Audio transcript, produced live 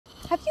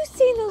Have you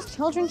seen those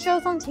children's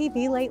shows on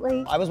TV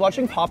lately? I was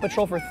watching Paw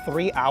Patrol for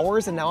 3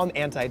 hours and now I'm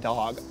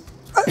anti-dog.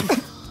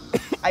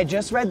 I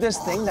just read this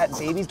thing that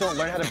babies don't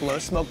learn how to blow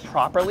smoke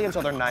properly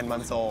until they're 9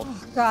 months old.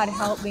 God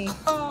help me.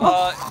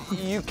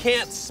 You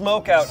can't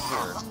smoke out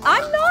here.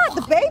 I'm not,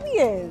 the baby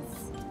is.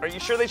 Are you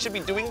sure they should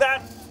be doing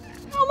that?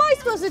 How am I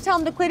supposed to tell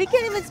him to quit? He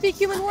can't even speak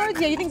human words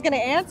yet. You think he's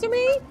gonna answer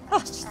me? Oh,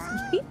 just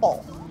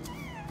people.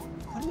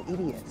 What an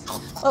idiot.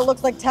 Well, it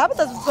looks like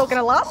Tabitha's been smoking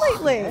a lot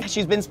lately.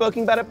 She's been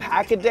smoking about a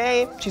pack a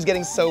day. She's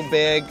getting so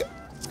big.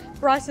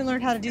 Bryson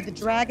learned how to do the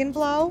dragon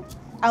blow,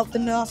 out the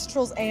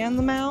nostrils and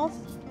the mouth.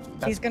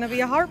 He's gonna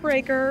be a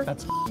heartbreaker.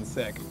 That's f***ing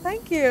sick.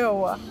 Thank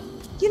you.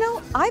 You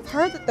know, I've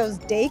heard that those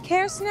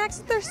daycare snacks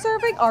that they're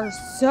serving are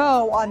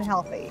so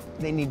unhealthy.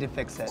 They need to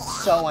fix it.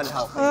 So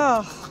unhealthy.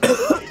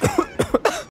 Ugh.